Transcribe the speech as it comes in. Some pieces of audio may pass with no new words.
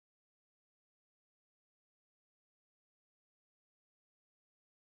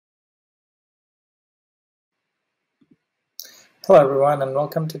Hello everyone and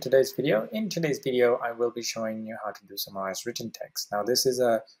welcome to today's video. In today's video, I will be showing you how to do summarized written text. Now this is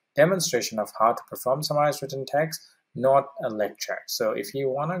a demonstration of how to perform summarized written text, not a lecture. So if you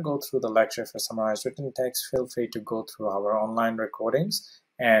want to go through the lecture for summarized written text, feel free to go through our online recordings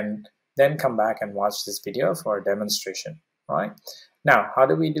and then come back and watch this video for a demonstration. All right. Now, how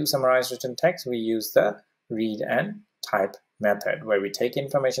do we do summarized written text? We use the read and type method where we take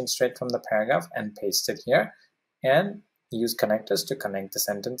information straight from the paragraph and paste it here and use connectors to connect the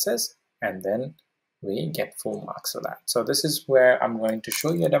sentences, and then we get full marks for that. So this is where I'm going to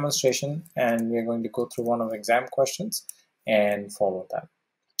show you a demonstration, and we're going to go through one of the exam questions and follow that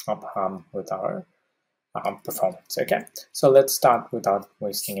up with our performance. Okay, so let's start without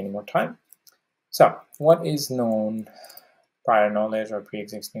wasting any more time. So what is known, prior knowledge or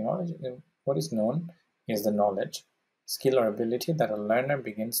pre-existing knowledge? What is known is the knowledge, skill or ability that a learner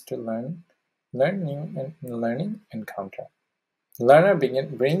begins to learning encounter. Learner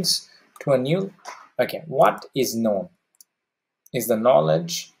brings to a new, what is known is the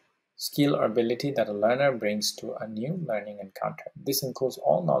knowledge, skill or ability that a learner brings to a new learning encounter. This includes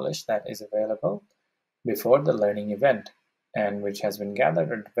all knowledge that is available before the learning event and which has been gathered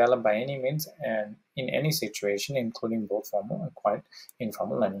or developed by any means and in any situation, including both formal and quite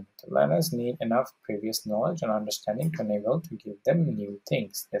informal learning. The learners need enough previous knowledge and understanding to enable to give them new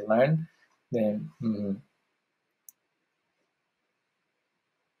things. They learn them.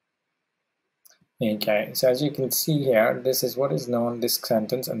 Okay, so as you can see here, this is what is known, this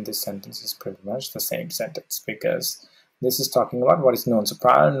sentence and this sentence is pretty much the same sentence because this is talking about what is known. So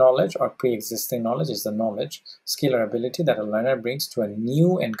prior knowledge or pre-existing knowledge is the knowledge, skill or ability that a learner brings to a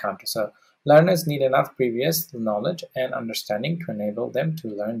new encounter. So learners need enough previous knowledge and understanding to enable them to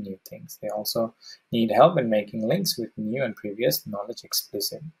learn new things. They also need help in making links with new and previous knowledge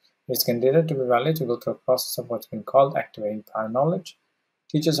explicit. It's considered to be valid to go through a process of what's been called activating prior knowledge.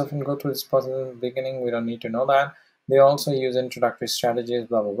 Teachers often go through this process in the beginning. We don't need to know that. They also use introductory strategies,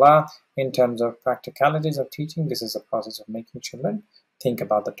 blah, blah, blah. In terms of practicalities of teaching, this is a process of making children think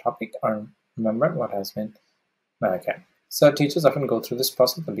about the topic or remember what has been. Okay. So teachers often go through this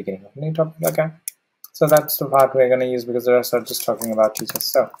process at the beginning of a new topic. Okay. So that's the part we're going to use because the rest are just talking about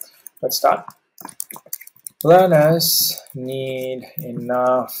teachers. So let's start. Learners need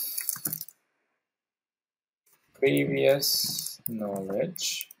enough previous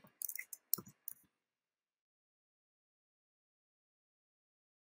knowledge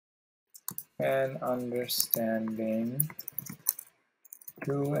and understanding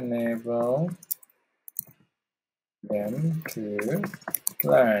to enable them to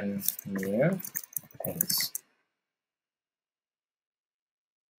learn new things.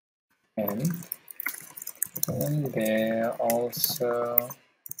 And they also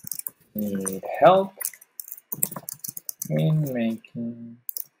need help in making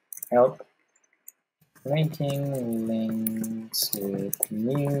links with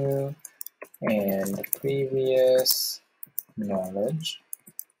new and previous knowledge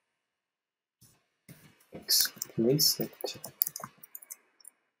explicit.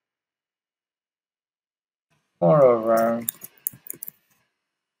 Moreover,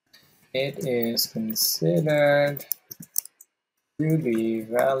 it is considered to be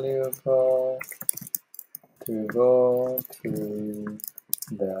valuable to go through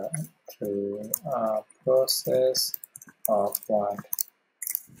a process of what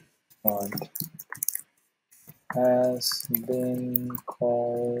has been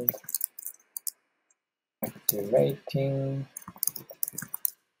called activating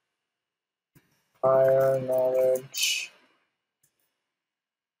prior knowledge,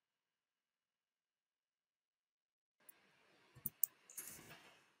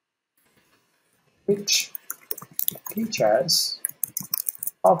 which teachers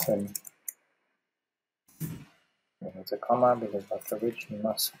often, there's a comma because after which you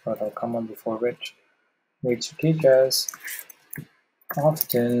must put a comma before which teachers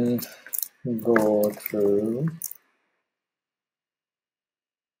often go through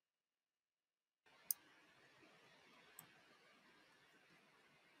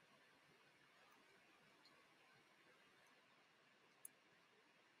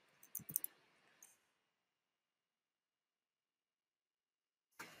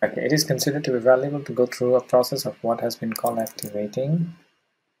it is considered to be valuable to go through a process of what has been called activating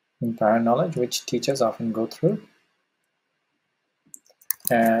in prior knowledge, which teachers often go through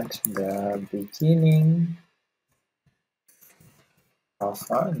at the beginning of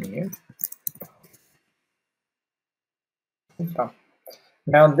a new topic.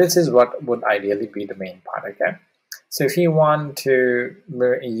 Now this is what would ideally be the main part. Okay, so if you want to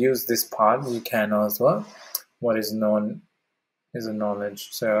use this part, you can also what is known is a knowledge.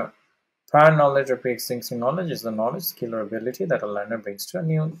 So prior knowledge or pre-existing knowledge is the knowledge, skill, or ability that a learner brings to a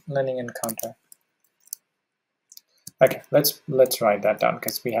new learning encounter. Okay, let's write that down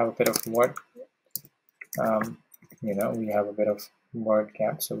because we have a bit of word, we have a bit of word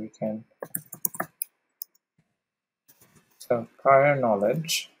gap, so we can. So prior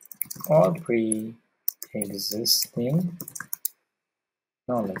knowledge or pre-existing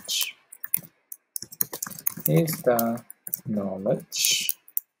knowledge is the knowledge,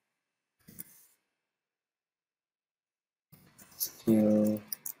 skill,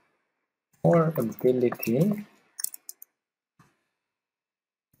 or ability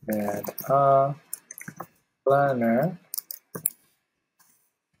that a learner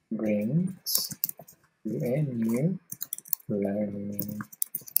brings to a new learning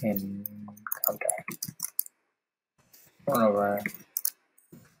encounter.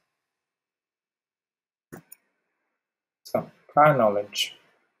 So prior knowledge,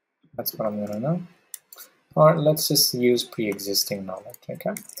 that's what I'm going to know. Or let's just use pre-existing knowledge,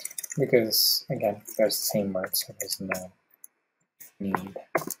 okay? Because again, there's the same word, so there's no need.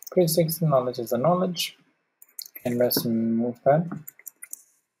 Pre-existing knowledge is the knowledge, and let's move that.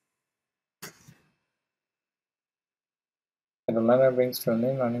 And the learner brings to a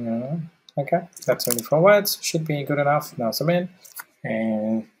new learning. Okay, that's 74 words, should be good enough. Now submit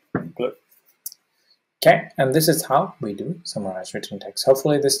and good. Okay, and this is how we do summarized written text.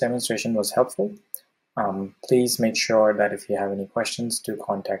 Hopefully this demonstration was helpful. Please make sure that if you have any questions, to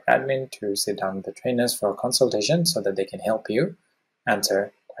contact admin to sit down with the trainers for a consultation so that they can help you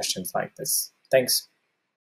answer questions like this. Thanks.